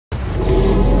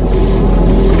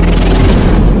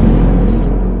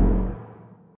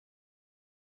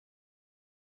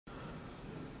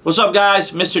What's up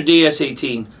guys, Mr.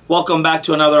 DS18. Welcome back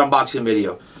to another unboxing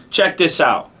video. Check this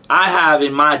out. I have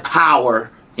in my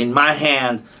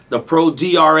hand, the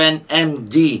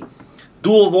PRO-DRNMD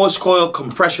dual voice coil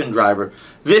compression driver.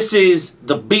 This is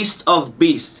the beast of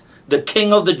beasts, the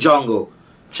king of the jungle.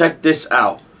 Check this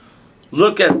out.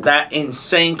 Look at that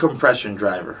insane compression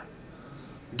driver.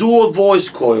 Dual voice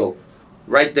coil,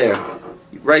 right there,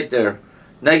 right there.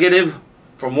 Negative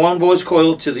from one voice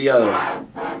coil to the other.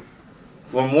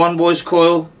 From one voice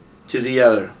coil to the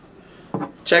other.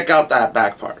 Check out that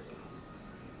back part.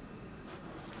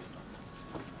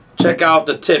 Check out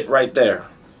the tip right there.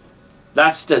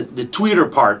 That's the tweeter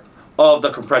part of the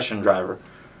compression driver.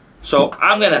 So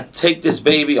I'm gonna take this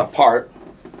baby apart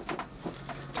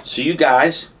so you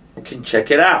guys can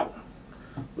check it out.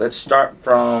 Let's start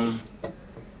from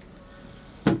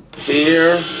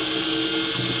here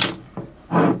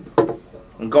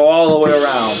and go all the way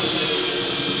around.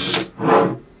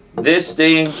 This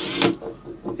thing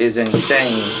is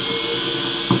insane.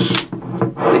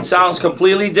 It sounds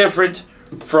completely different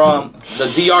from the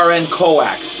DRN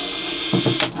coax.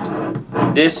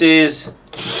 This is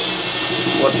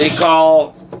what they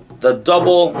call the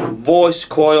double voice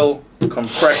coil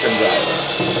compression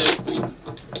driver.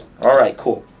 Alright,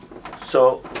 cool.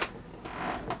 So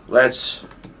let's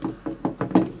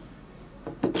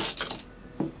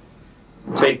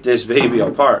take this baby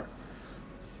apart.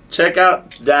 Check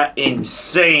out that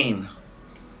insane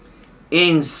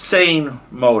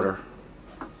motor.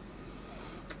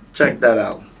 Check that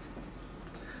out.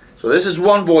 So this is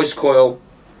one voice coil.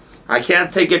 I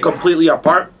can't take it completely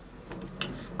apart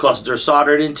because they're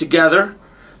soldered in together,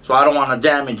 so I don't want to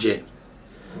damage it.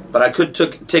 But I could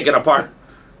take it apart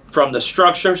from the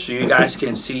structure so you guys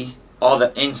can see all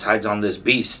the insides on this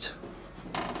beast.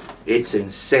 It's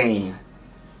insane.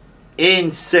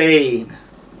 Insane.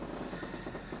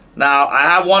 Now I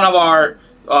have one of our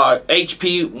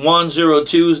HP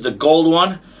 102s, the gold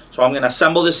one. So I'm going to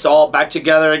assemble this all back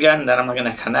together again, and then I'm going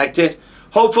to connect it.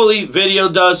 Hopefully video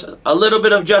does a little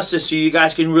bit of justice so you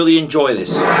guys can really enjoy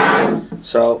this.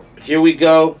 So here we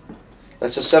go.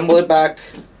 Let's assemble it back.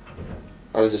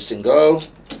 How does this thing go?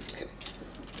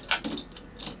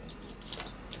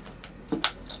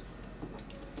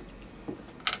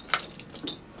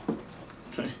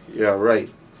 Okay. Yeah, right.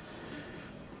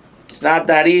 It's not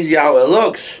that easy how it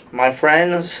looks, my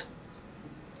friends.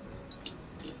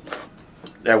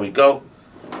 There we go.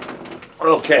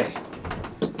 Okay.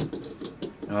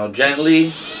 Now gently,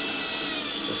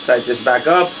 let's tighten this back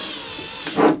up.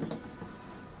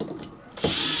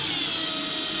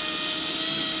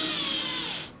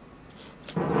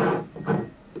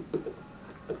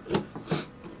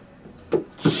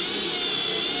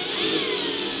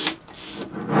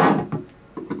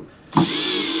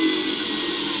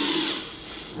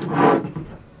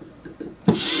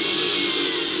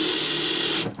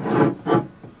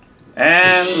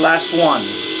 And last one.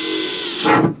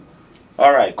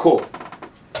 Alright, cool.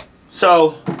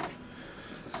 So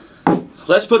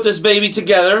let's put this baby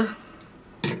together.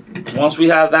 Once we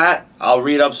have that, I'll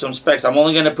read up some specs. I'm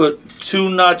only going to put 2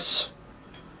 nuts.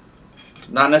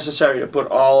 Not necessary to put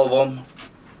all of them.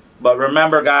 But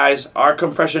remember guys, our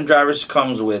compression drivers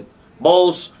comes with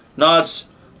bolts, nuts,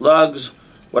 lugs,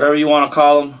 whatever you want to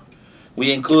call them.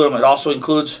 We include them. It also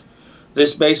includes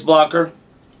this base blocker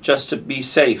just to be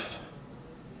safe.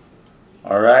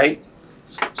 Alright,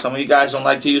 some of you guys don't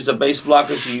like to use the base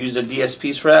blockers, you use the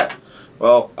DSPs for that.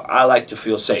 Well, I like to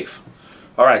feel safe.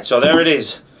 Alright, so there it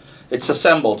is. It's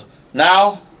assembled.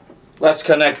 Now, let's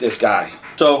connect this guy.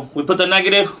 So, we put the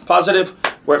negative, positive,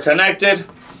 we're connected.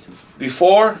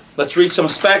 Let's read some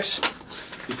specs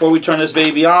before we turn this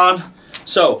baby on.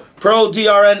 So,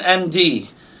 PRO-DRNMD.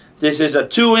 This is a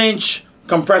 2-inch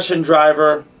compression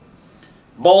driver.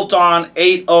 Bolt-on,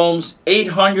 8 ohms,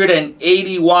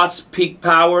 880 watts peak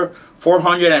power,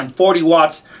 440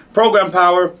 watts program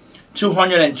power,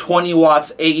 220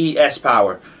 watts AES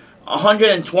power,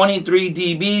 123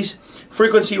 dBs,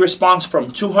 frequency response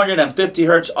from 250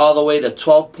 Hz all the way to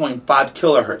 12.5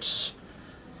 kilohertz.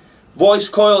 Voice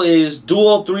coil is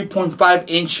dual 3.5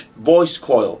 inch voice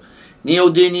coil,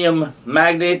 neodymium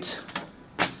magnet,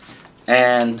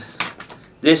 and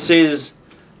this is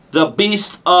the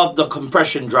beast of the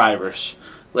compression drivers.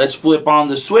 Let's flip on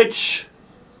the switch.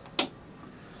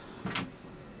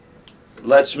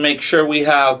 Let's make sure we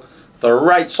have the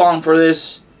right song for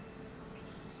this.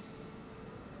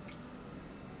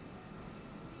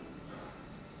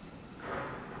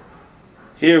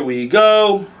 Here we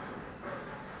go.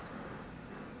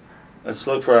 Let's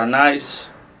look for a nice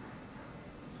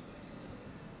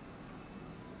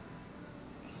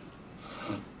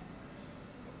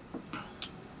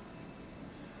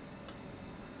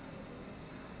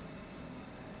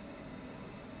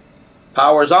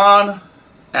Power's on,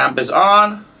 amp is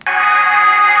on.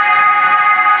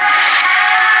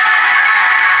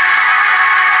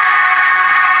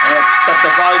 Set the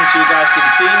volume so you guys can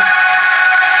see.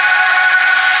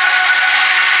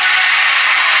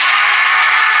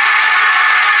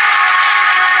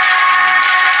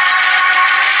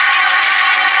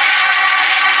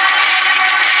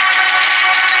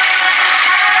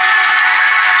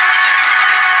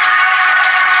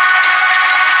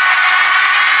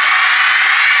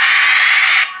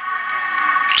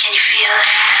 Can you feel it?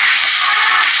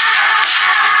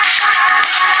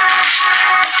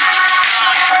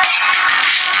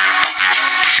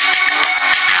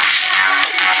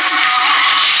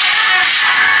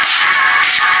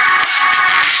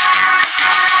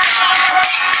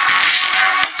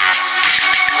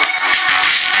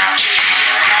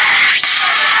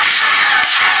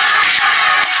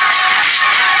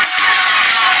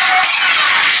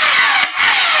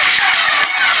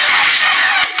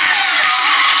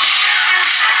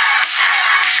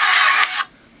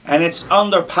 And it's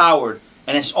underpowered,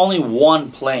 and it's only one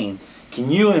plane.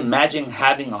 Can you imagine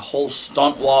having a whole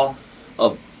stunt wall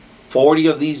of 40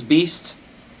 of these beasts?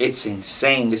 It's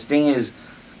insane. This thing is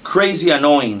crazy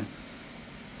annoying.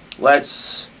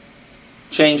 Let's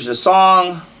change the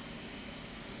song.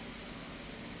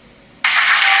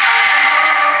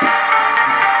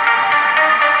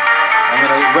 I'm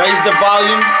gonna raise the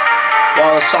volume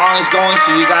while the song is going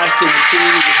so you guys can see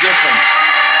the difference.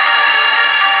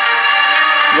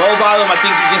 Low volume, I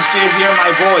think you can still hear my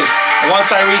voice. And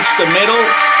once I reach the middle,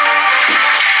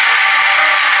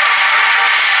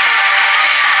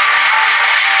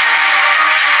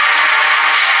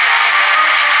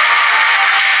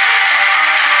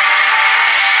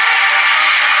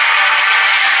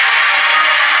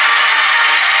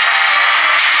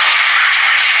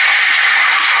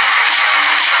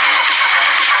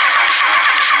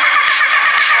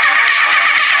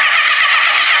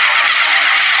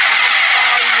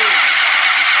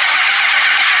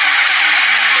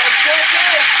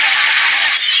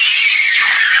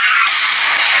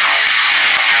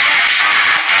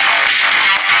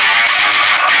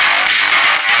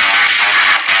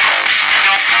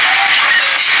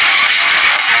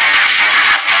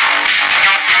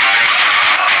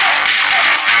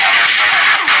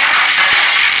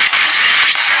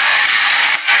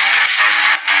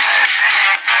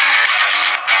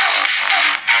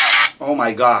 oh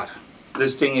my god,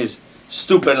 this thing is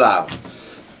stupid loud.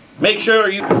 Make sure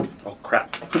you, oh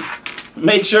crap,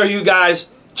 make sure you guys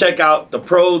check out the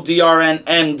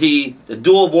PRO-DRNMD, the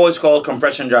dual voice coil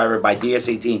compression driver by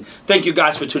DS18. Thank you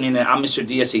guys for tuning in. I'm Mr.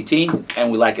 DS18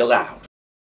 and we like it loud.